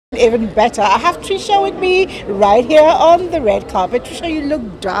Even better, I have Trisha with me right here on the red carpet. Trisha, you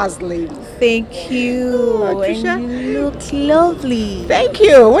look dazzling. Thank you. Trisha, and you look lovely. thank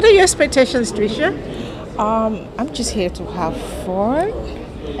you. What are your expectations, Trisha? I'm just here to have fun.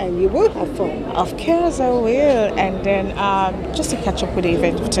 And you will have fun. Of course I will. And then just to catch up with the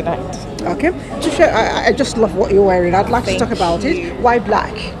event of tonight. Okay. Trisha, I just love what you're wearing. I'd like to talk about it. Why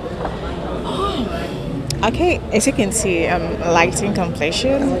black? Okay, as you can see, light in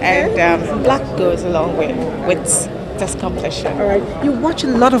complexion, and black goes along with this complexion. All right. You watch a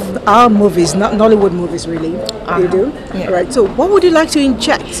lot of our movies, not Nollywood movies, really. You do. Yeah. All right. So, what would you like to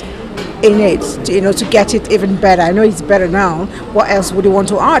inject in it, to get it even better? I know it's better now. What else would you want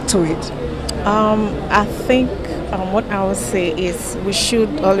to add to it? I think what I would say is we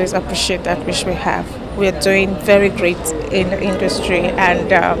should always appreciate that which we have. We are doing very great in the industry,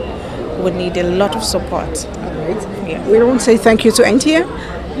 and we need a lot of support. All right. Yeah. We don't say thank you to NTA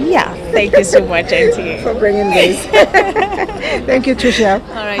Yeah, thank you so much, Auntie. for bringing this. Thank you, Trisha.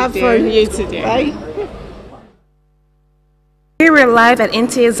 All right, Have dear. fun. You too, dear. Bye. Here we're live at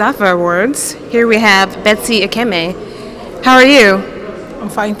NTA Zafaa Awards. Here we have Betsy Akeme. How are you? I'm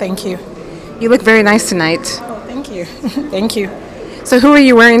fine, thank you. You look very nice tonight. Oh, thank you. Thank you. So who are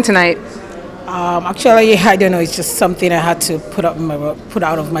you wearing tonight? Actually, I don't know. It's just something I had to put out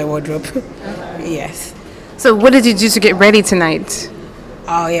of my wardrobe. Yes. So what did you do to get ready tonight?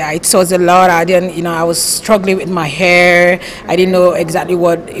 Oh yeah, it was a lot. I didn't, I was struggling with my hair. I didn't know exactly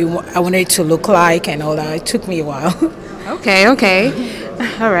what I wanted it to look like and all that. It took me a while. Okay.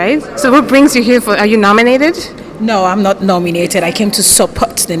 All right. So what brings you here for? Are you nominated? No, I'm not nominated. I came to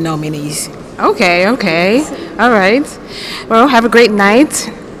support the nominees. Okay. All right. Well, have a great night.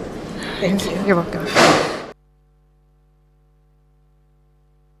 Thank you. You're welcome.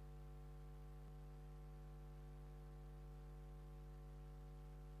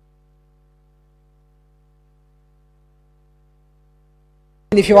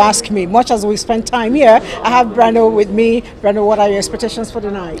 And if you ask me, much as we spend time here, I have Brando with me. Brando, what are your expectations for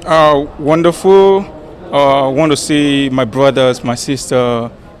the night? Wonderful. I want to see my brothers, my sister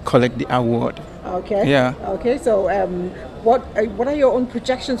collect the award. Okay. Yeah. Okay. So, what are your own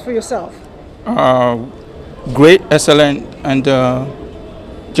projections for yourself? Great, excellent, and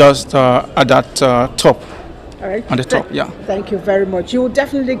just at that top. All right. On the top, yeah. Thank you very much. You will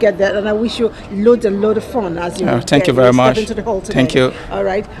definitely get that, and I wish you loads and load of fun as you. Thank you very much. Step into the hall today. Thank you. All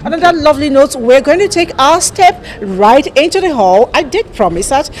right. On that lovely note, we're going to take our step right into the hall. I did promise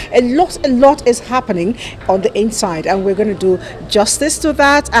that a lot is happening on the inside, and we're going to do justice to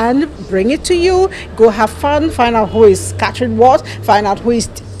that and bring it to you. Go have fun, find out who is catching what, find out who is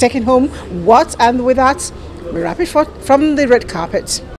taking home what, and with that, we wrap it from the red carpet.